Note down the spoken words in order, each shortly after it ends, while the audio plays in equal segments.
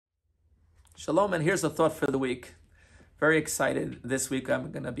Shalom, and here's a thought for the week. Very excited. This week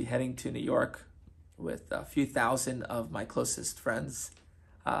I'm going to be heading to New York with a few thousand of my closest friends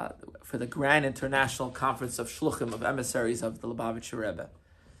for the Grand International Conference of Shluchim, of emissaries of the Lubavitcher Rebbe.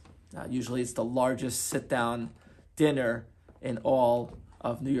 Usually it's the largest sit-down dinner in all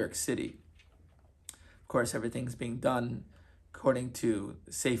of New York City. Of course, everything's being done according to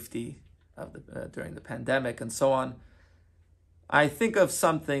safety of during the pandemic and so on. I think of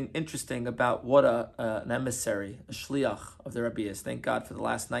something interesting about what an emissary, a shliach of the Rebbe is. Thank God for the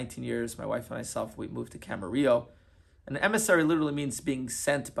last 19 years, my wife and myself, we moved to Camarillo. An emissary literally means being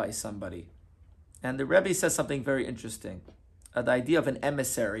sent by somebody. And the Rebbe says something very interesting. The idea of an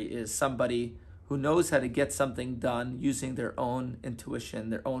emissary is somebody who knows how to get something done using their own intuition,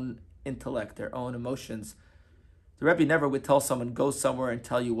 their own intellect, their own emotions. The Rebbe never would tell someone, go somewhere and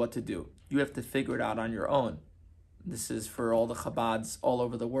tell you what to do. You have to figure it out on your own. This is for all the Chabads all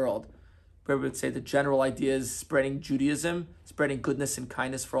over the world. The Rebbe would say the general idea is spreading Judaism, spreading goodness and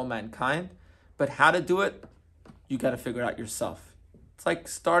kindness for all mankind. But how to do it, you got to figure it out yourself. It's like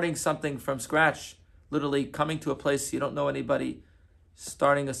starting something from scratch, literally coming to a place you don't know anybody,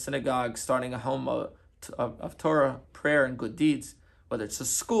 starting a synagogue, starting a home of Torah, prayer, and good deeds, whether it's a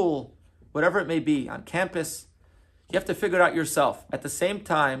school, whatever it may be, on campus. You have to figure it out yourself. At the same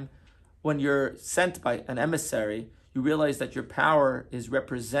time, when you're sent by an emissary, you realize that your power is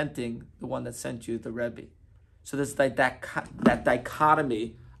representing the one that sent you, the Rebbe. So there's that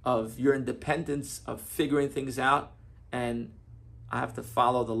dichotomy of your independence, of figuring things out, and I have to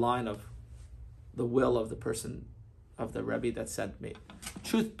follow the line of the will of the person, of the Rebbe that sent me.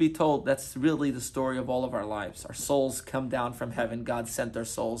 Truth be told, that's really the story of all of our lives. Our souls come down from heaven. God sent our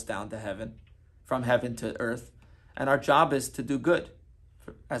souls down to heaven, from heaven to earth. And our job is to do good.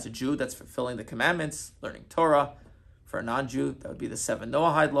 As a Jew, that's fulfilling the commandments, learning Torah. For a non-Jew, that would be the 7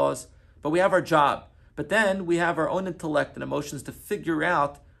 Noahide laws. But we have our job. But then we have our own intellect and emotions to figure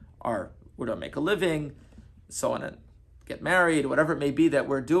out where to make a living, so on, and get married, whatever it may be that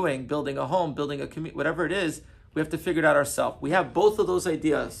we're doing, building a home, building a community, whatever it is, we have to figure it out ourselves. We have both of those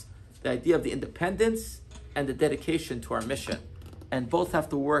ideas, the idea of the independence and the dedication to our mission. And both have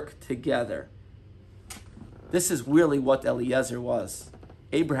to work together. This is really what Eliezer was.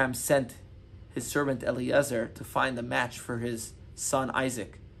 Abraham sent his servant Eliezer to find a match for his son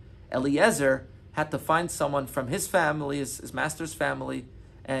Isaac. Eliezer had to find someone from his family, his master's family,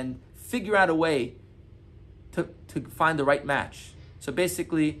 and figure out a way to find the right match. So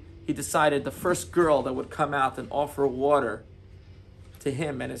basically, he decided the first girl that would come out and offer water to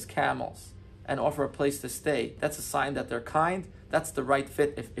him and his camels and offer a place to stay, that's a sign that they're kind. That's the right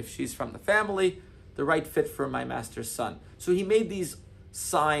fit if she's from the family, the right fit for my master's son. So he made these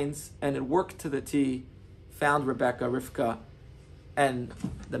signs, and it worked to the T, found Rebecca, Rivka, and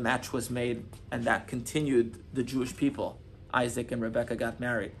the match was made, and that continued the Jewish people. Isaac and Rebecca got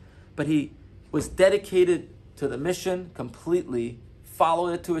married. But he was dedicated to the mission completely,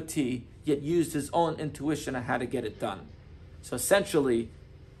 followed it to a T, yet used his own intuition on how to get it done. So essentially,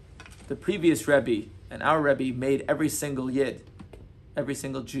 the previous Rebbe and our Rebbe made every single Yid, every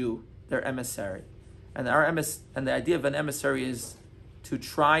single Jew, their emissary. And the idea of an emissary is to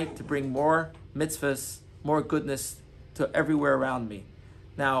try to bring more mitzvahs, more goodness to everywhere around me.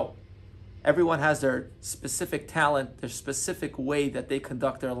 Now, everyone has their specific talent, their specific way that they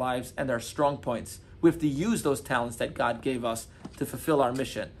conduct their lives, and their strong points. We have to use those talents that God gave us to fulfill our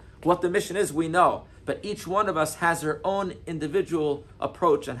mission. What the mission is, we know, but each one of us has their own individual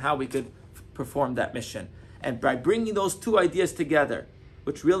approach on how we could perform that mission. And by bringing those two ideas together,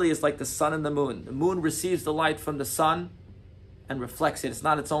 which really is like the sun and the moon receives the light from the sun and reflects it. It's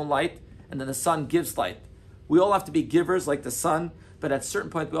not its own light, and then the sun gives light. We all have to be givers like the sun, but at a certain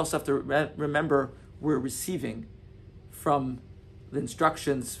point we also have to remember we're receiving from the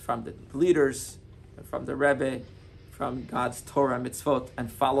instructions from the leaders, from the Rebbe, from God's Torah and mitzvot, and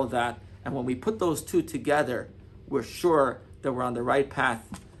follow that. And when we put those two together, we're sure that we're on the right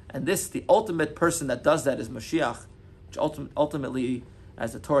path. And the ultimate person that does that is Mashiach, which ultimately,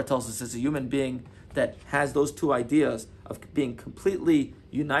 as the Torah tells us, is a human being that has those two ideas of being completely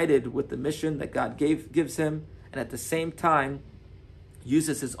united with the mission that God gives him, and at the same time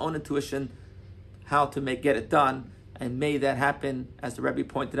uses his own intuition how to get it done. And may that happen, as the Rebbe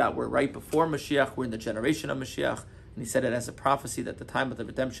pointed out, we're right before Mashiach, we're in the generation of Mashiach, and he said it as a prophecy that the time of the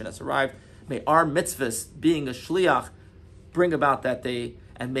redemption has arrived. May our mitzvahs, being a shliach, bring about that day,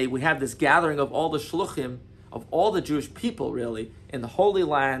 and may we have this gathering of all the shluchim, of all the Jewish people really, in the Holy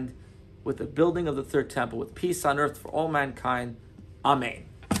Land, with the building of the third temple, with peace on earth for all mankind. Amen.